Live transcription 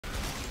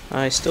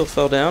I still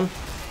fell down.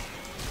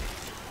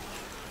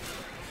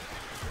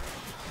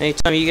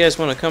 Anytime you guys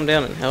want to come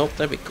down and help,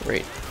 that'd be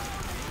great.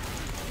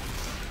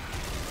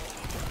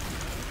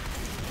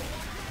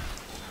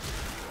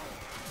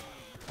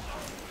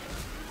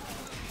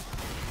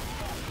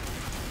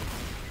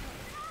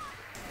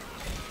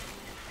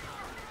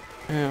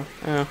 Ow,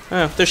 ow,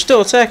 ow. They're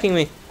still attacking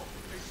me!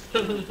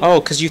 Oh,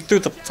 because you threw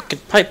the fucking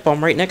pipe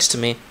bomb right next to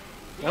me.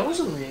 That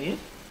wasn't me.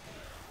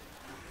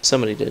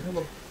 Somebody did.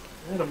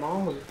 I had them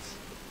all.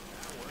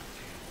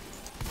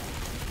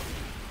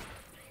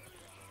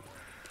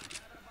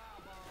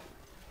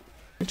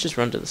 Just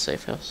run to the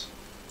safe house.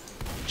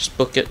 Just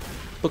book it.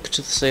 Book it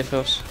to the safe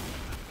house.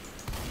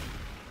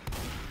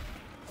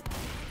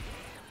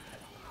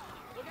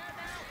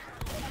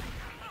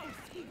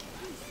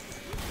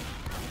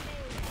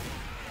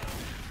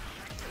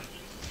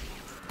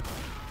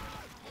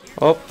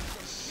 Oh.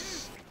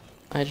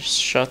 I just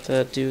shot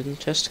that dude in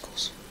the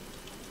testicles.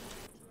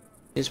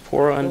 His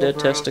poor undead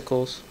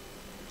testicles.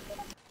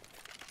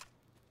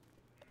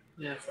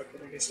 Yeah, fuck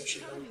it. I guess I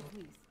should go.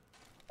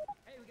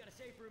 Hey, we got a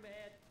safe room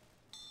ahead.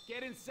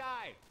 Get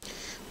inside.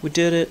 We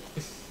did it.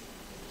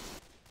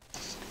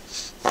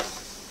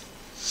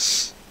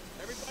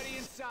 Everybody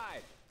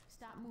inside.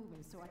 Stop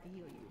moving so I can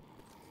heal you.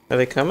 Are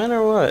they coming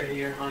or what? I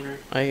hear Hunter.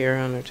 I hear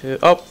Hunter too.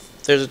 Oh,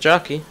 there's a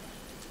jockey.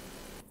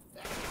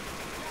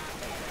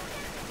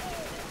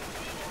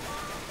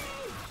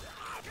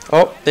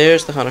 Oh,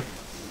 there's the Hunter.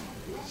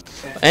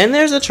 Okay. And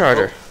there's the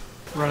Charger.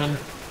 Oh. Run,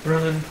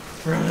 run,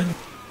 run.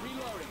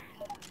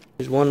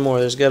 There's one more.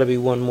 There's got to be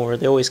one more.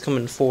 They always come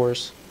in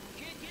fours.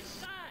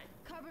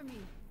 Cover me.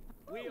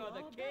 We are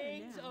the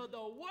kings of the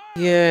world.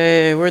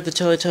 Yay! Where'd the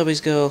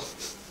Teletubbies go?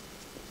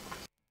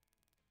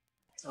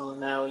 Oh,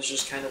 now it's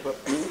just kind of a.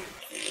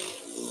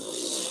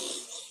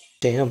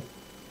 Damn.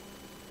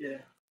 Yeah.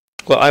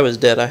 Well, I was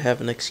dead. I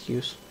have an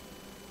excuse.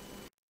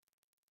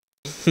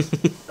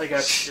 I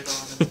got shit on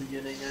in the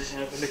beginning. I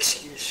have an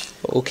excuse.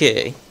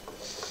 Okay.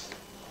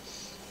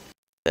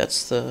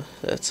 That's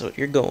what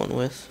you're going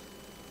with.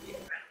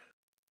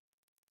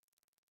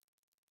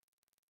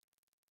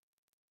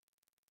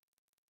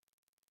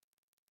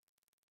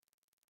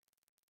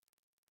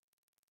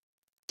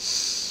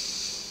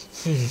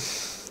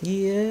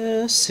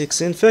 Yeah,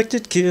 6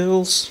 infected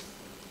kills.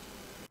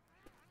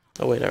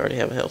 Oh wait, I already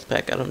have a health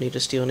pack. I don't need to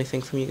steal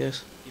anything from you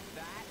guys. If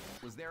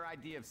that was their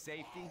idea of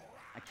safety,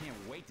 I can't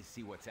wait to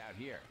see what's out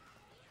here.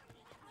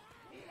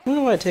 I don't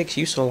know why it takes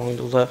you so long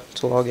to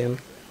log in.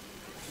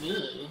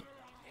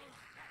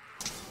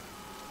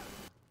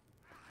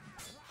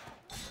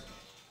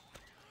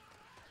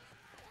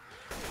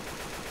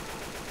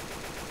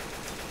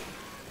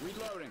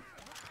 Reloading.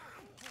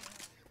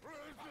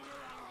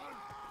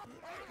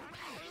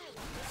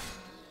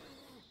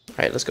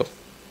 Alright, let's go.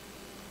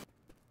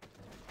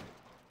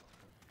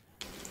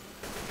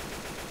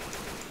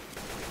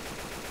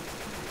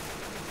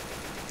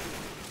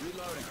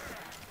 Reloading.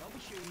 Don't be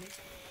shooting me.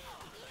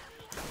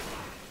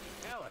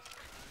 Ellis.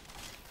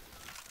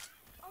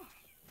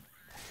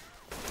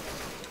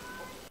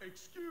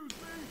 Excuse me.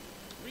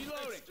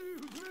 Reloading.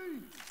 Excuse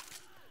me.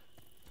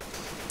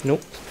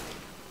 Nope.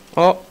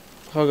 Oh,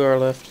 Hagar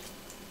left.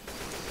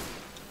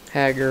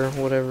 Hagar,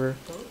 whatever.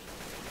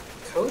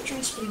 Coach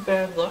must be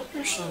bad luck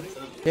or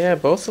something. Yeah,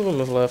 both of them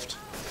have left.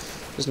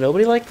 Does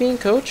nobody like being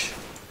coach?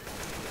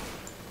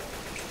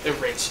 They're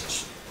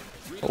racist.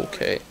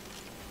 Okay.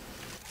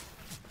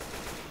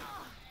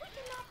 We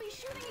cannot be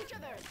shooting each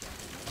other.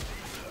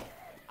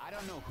 I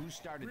don't know who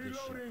started this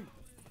shit,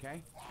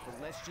 okay?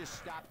 But let's just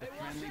stop the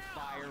friendly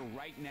fire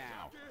right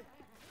now.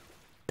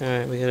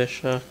 Alright, we got a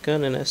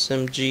shotgun, an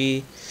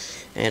SMG,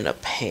 and a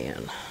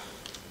pan.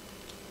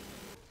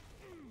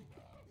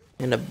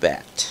 And a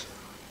bat.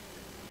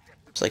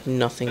 There's like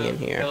nothing in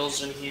here.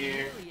 Bells in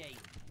here.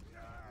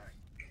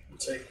 I'll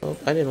take. Oh,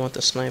 I didn't want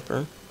the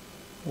sniper.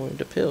 I wanted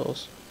the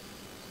pills.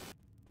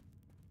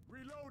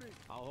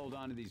 I'll hold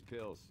on to these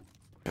pills.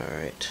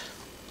 Alright.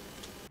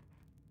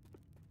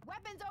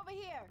 Weapons over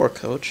here. Poor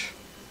coach.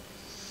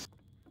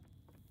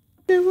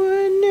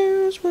 Everyone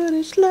knows what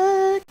it's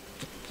like.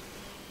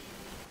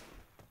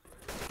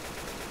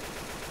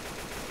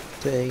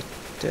 They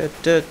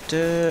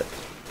Reloading.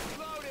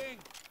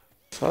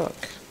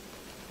 Fuck.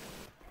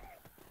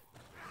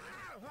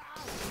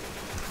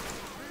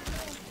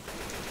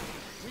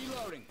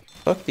 Reloading.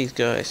 Fuck these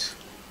guys.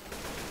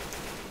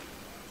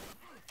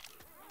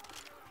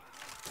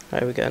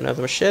 Alright, we got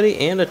another machete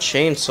and a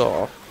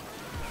chainsaw.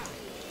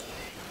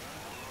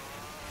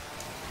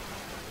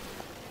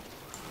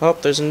 Oh,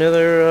 there's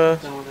another,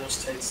 No one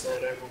else takes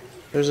that ever.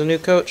 there's a new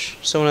coach.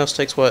 Someone else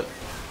takes what?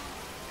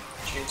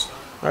 Chainsaw.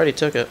 I already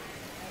took it.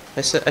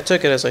 I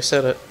took it as I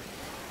said it.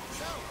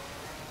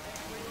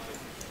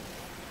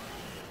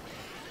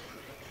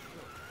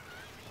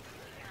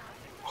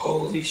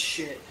 Holy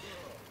shit.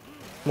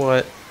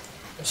 What?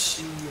 A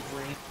sea of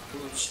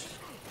rainbows.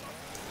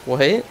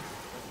 What?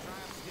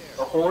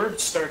 The horde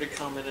started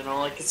coming and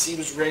all I could see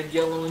was red,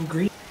 yellow, and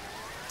green.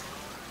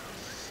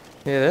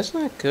 Yeah, that's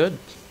not good.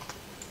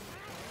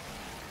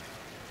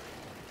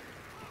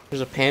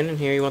 There's a pan in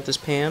here. You want this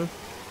pan?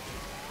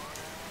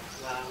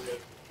 Nah, I'm good.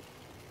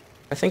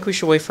 I think we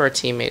should wait for our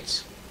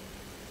teammates.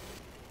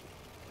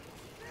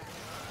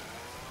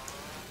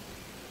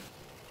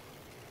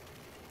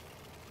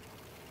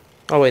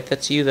 Oh wait,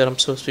 that's you that I'm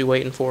supposed to be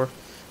waiting for.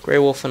 Grey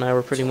Wolf and I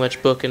were pretty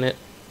much booking it.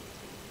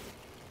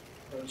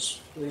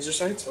 Those laser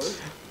sights,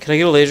 what? Can I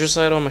get a laser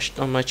sight on my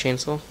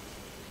chainsaw?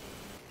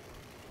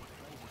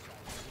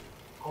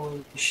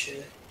 Holy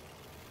shit.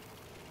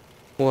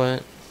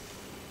 What?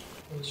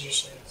 Laser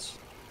sights.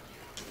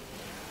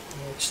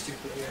 I like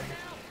stupid here.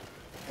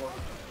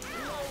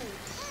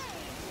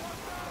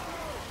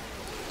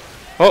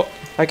 Oh,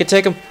 I could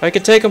take him. I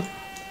could take him.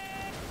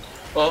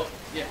 Oh,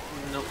 yeah.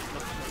 Nope.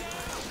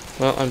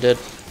 Well, I'm dead.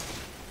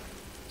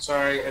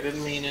 Sorry, I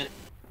didn't mean it.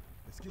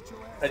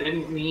 I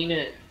didn't mean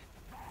it.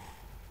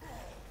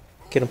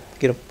 Get him.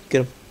 Get him.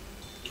 Get him.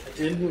 I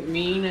didn't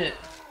mean it.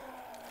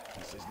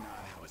 This is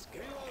not how it's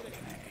gonna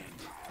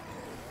end.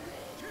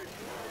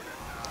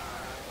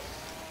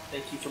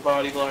 Thank you for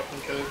body blocking,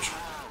 coach.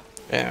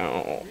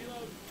 Ow.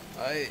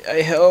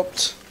 I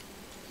helped.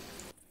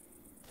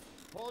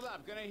 Hold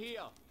up, gonna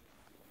heal.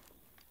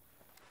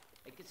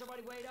 Hey, can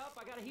somebody wait up?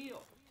 I gotta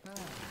heal.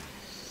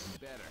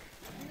 Better.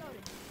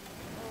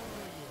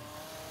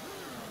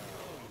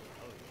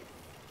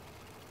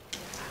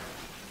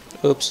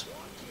 Oops.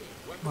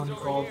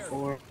 Uncalled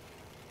for.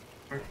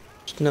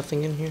 There's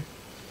nothing in here.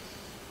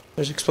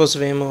 There's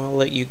explosive ammo. I'll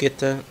let you get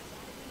that.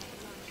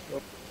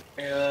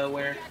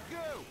 Where?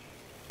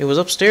 It was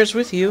upstairs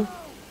with you.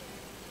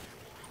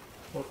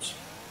 Whoops.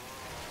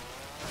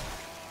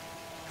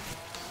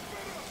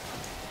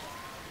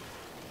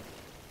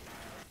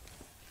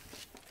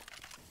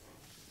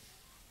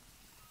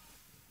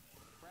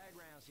 Frag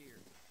rounds here.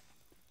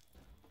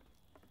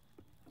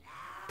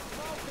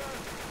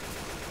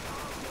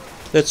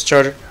 That's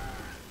Charter.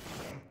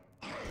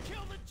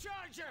 Kill the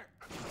charger!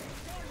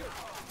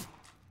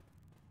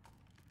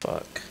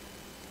 Fuck.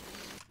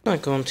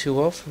 Not going too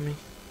well for me.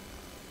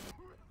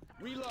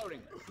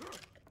 Reloading.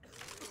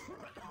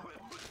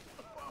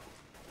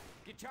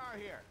 Guitar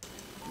here.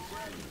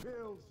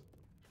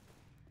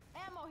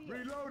 Ammo here.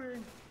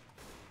 Reloading.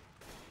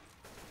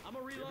 I'm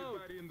a reload.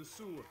 Everybody in the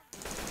sewer.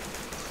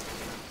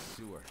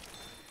 Sewer.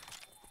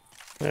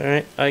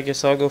 Alright, I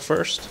guess I'll go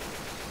first.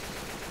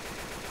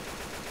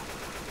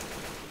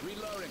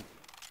 Reloading.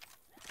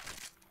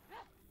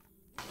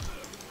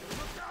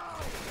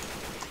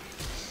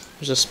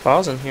 There's a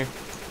spas in here.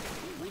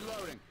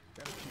 Reloading.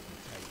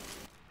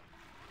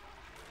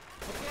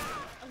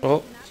 Oh.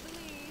 Not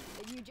believe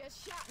that you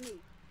just shot me.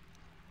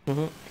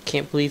 I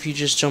can't believe you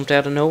just jumped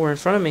out of nowhere in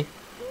front of me.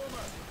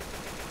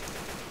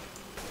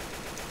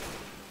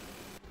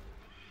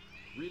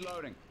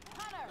 Reloading.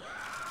 Hunter.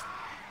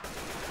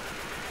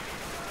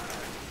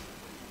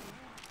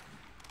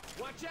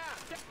 Watch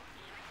out!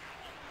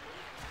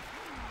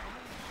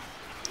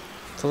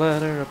 Up the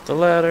ladder, up the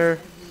ladder.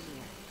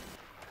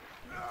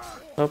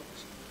 Up.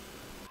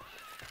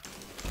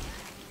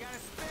 Got a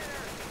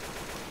spinner.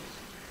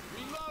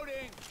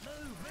 Reloading.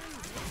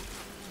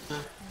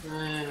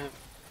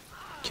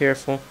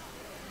 Careful. You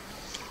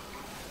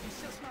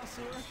still smell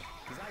sewer?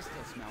 Because I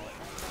still smell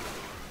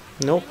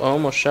it. Nope, I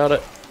almost shot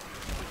it.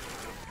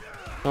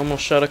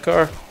 Almost shot a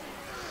car.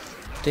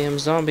 Damn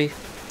zombie.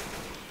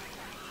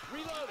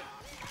 Reloading.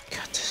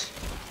 Got this.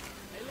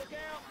 Hey, look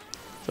out.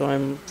 So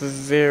I'm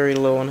very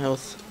low on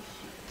health.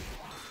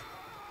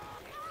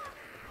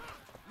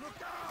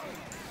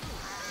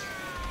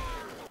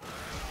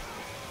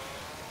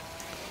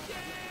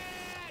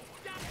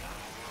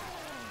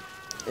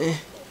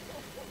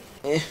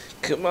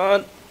 Come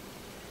on.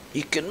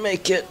 You can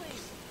make it.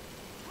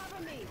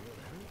 Cover me.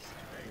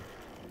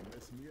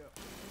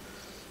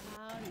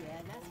 Oh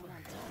yeah, that's what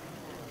I'm talking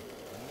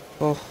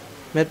about. Oh,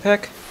 med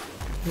pack?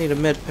 Need a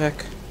med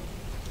pack.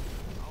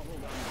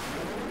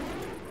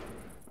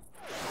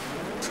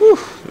 Whew,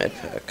 med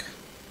pack.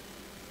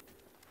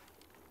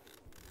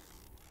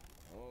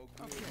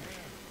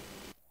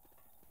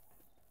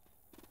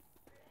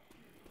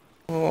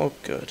 Oh,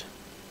 good.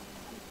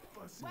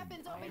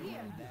 Weapons over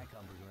here.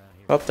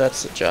 Oh,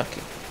 that's the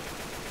jockey.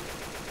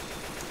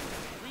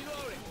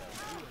 Reloading.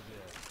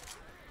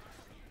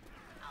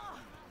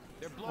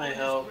 They're I blowing this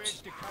helped.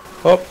 bridge to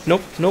cover. Oh,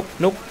 nope, nope,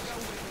 nope.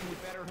 We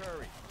better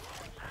hurry.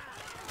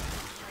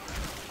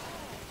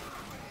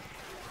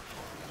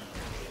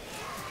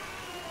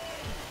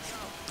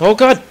 Oh,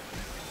 God.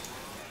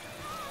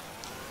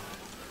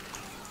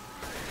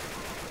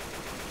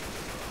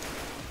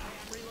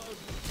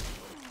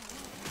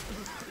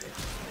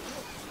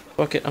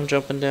 Fuck it, I'm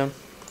jumping down.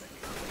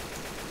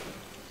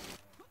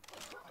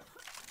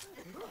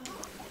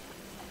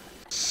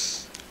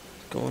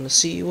 Going to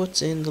see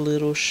what's in the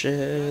little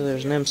shed.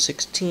 There's an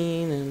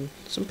M16 and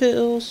some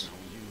pills.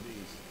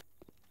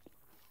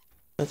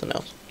 Nothing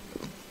else.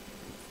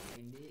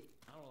 Hey, Nick,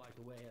 I don't like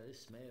the way how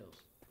this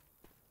smells.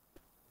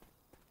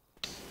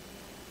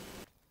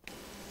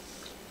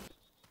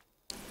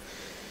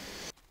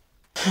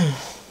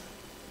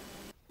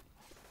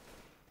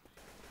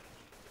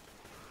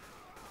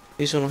 At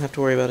least I don't have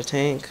to worry about a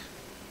tank.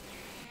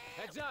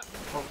 Heads up.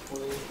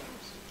 Hopefully.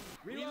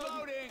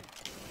 Reloading.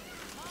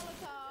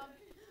 Molotov.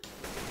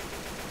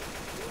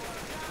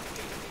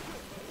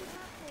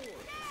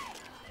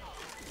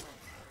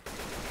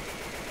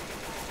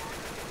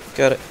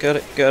 Got it, got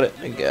it, got it,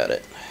 I got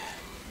it.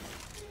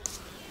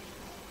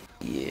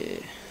 Yeah.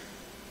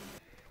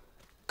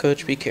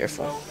 Coach, be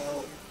careful. No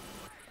help.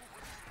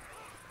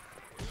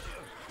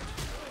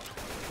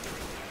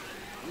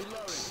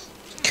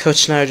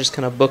 Coach and I are just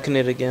kind of booking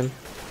it again.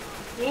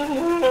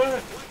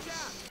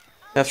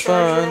 Have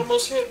Charger fun.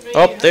 almost hit me.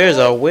 Oh, there's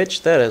a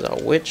witch. That is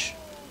a witch.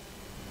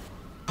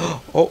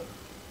 Oh.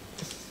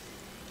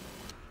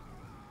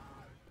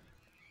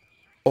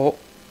 Oh.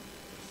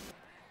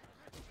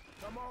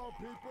 Come on,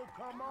 people,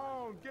 come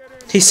on,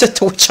 get in. He set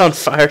the witch on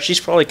fire. She's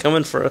probably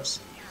coming for us.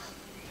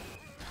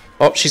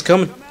 Oh, she's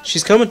coming.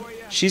 She's coming.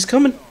 She's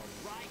coming.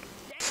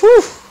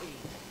 Whew.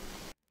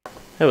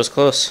 That was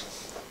close.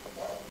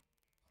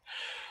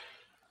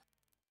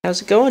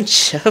 How's it going,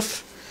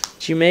 Chef?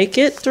 Did you make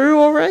it through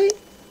alright?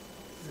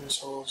 This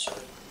whole shit.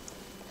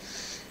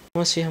 I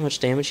want to see how much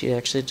damage he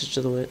actually did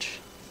to the witch.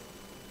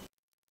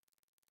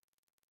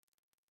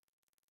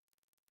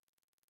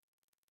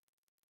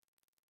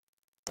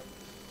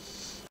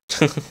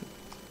 You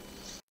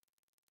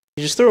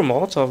just threw a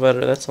Molotov at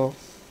her, that's all.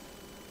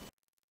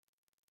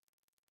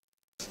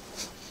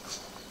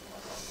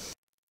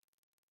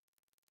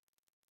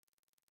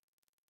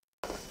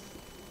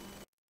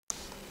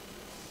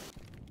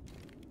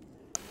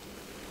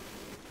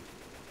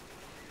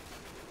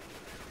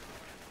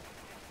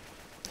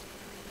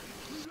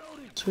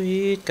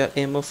 Sweet, got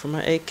ammo for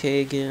my AK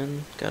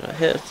again. Got a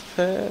health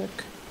pack.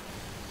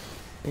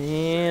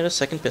 And a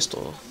second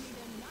pistol.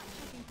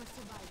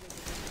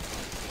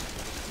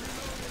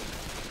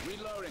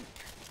 Reloading.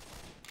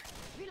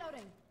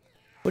 Reloading.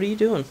 What are you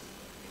doing?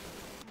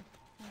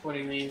 What do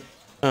you mean?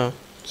 Oh,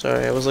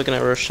 sorry, I was looking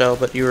at Rochelle,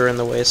 but you were in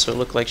the way, so it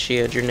looked like she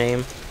had your name.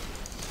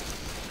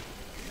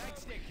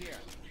 Nightstick here.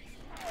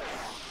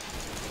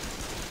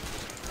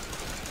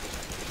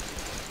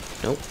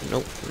 Nope,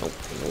 nope, nope,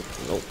 nope,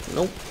 nope,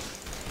 nope.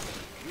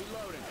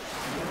 Reloading.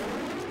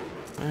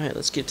 Alright,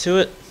 let's get to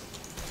it.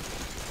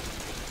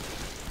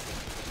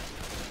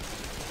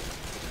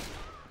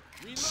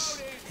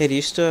 Reloading. Hey, do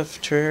you still have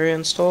Terraria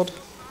installed?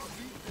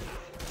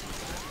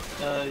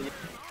 Yeah.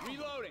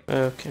 Reloading.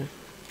 Okay.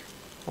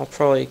 I'll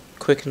probably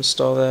quick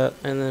install that,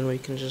 and then we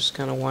can just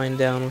kind of wind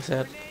down with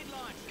that. Grenade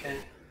launch. Okay.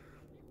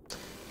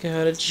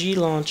 Got a G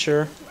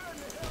launcher.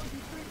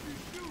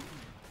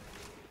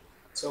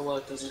 So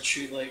what? Does it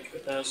shoot like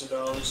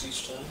 $1,000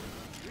 each time?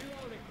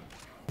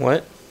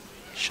 What?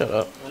 Shut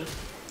up. What?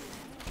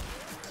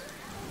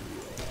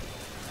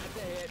 That's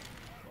a hit.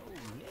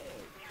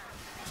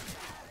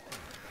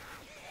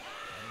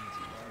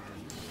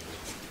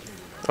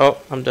 Oh,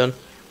 I'm done.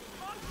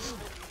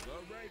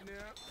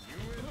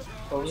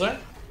 What was that?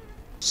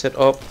 Said,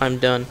 oh, I'm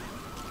done.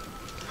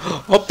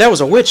 Oh, that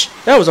was a witch!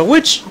 That was a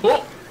witch!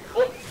 Oh!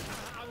 Oh!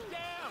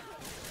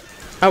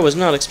 I was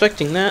not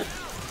expecting that.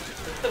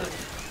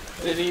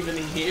 I didn't even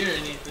hear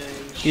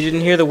anything. You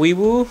didn't hear the wee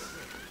woo?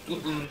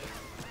 Mm-mm.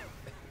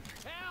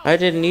 I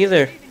didn't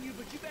either. You,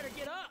 but you better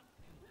get up.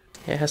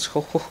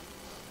 Asshole.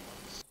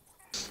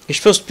 You're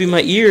supposed to be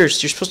my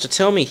ears. You're supposed to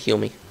tell me, heal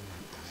me.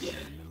 Yeah.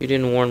 You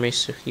didn't warn me,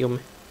 so heal me.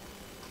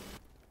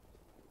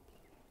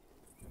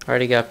 I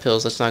already got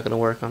pills. That's not gonna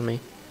work on me.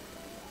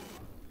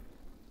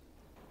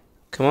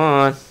 Come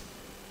on. Who's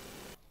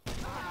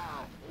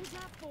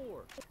that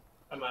for?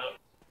 I'm out.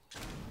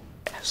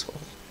 Asshole.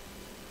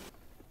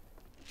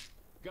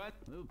 Gun.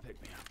 Little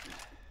pick me up.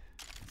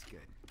 That's good.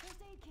 First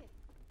aid kit.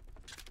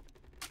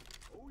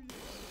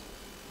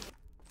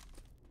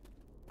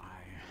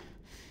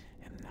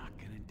 I am not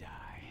gonna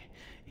die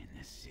in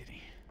this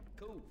city.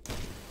 Cool.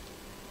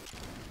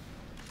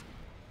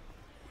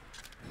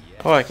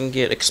 Oh, I can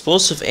get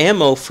explosive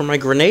ammo for my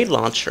grenade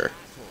launcher.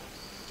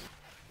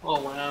 Oh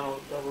wow,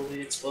 double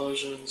the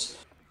explosions.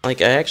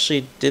 Like, I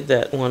actually did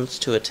that once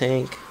to a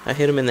tank. I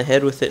hit him in the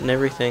head with it and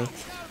everything. You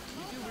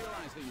do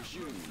realize that you're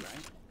shooting me,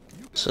 right?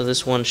 So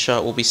this one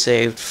shot will be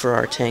saved for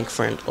our tank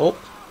friend. Oh,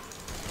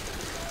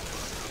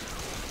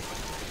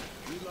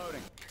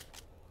 Reloading.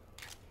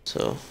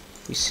 so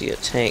you see a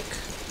tank,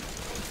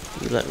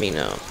 you let me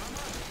know.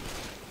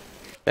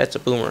 That's a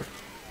boomer.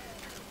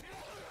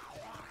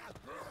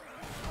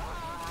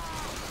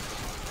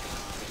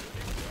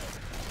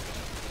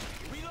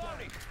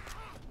 Reloading.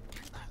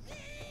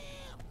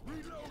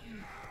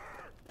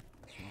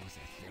 What was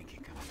I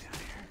thinking coming down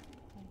here?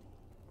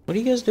 What are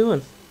you guys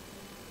doing?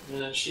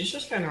 She's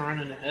just kind of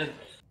running ahead.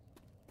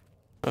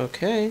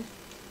 Okay.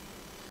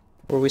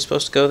 Were we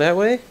supposed to go that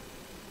way?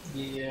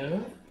 Yeah.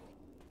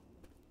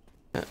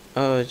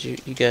 Oh, you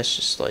guys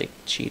just like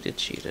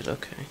cheated,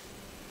 okay.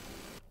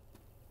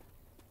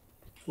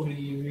 What do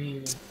you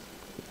mean?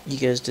 You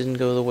guys didn't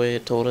go the way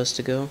it told us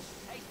to go?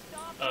 Hey,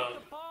 stop Oh.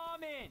 the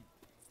bombing.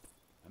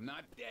 I'm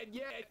not dead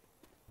yet.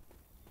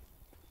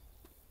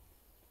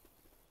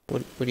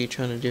 What are you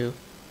trying to do?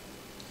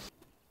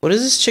 What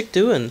is this chick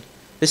doing?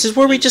 This is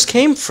where we just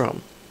came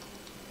from.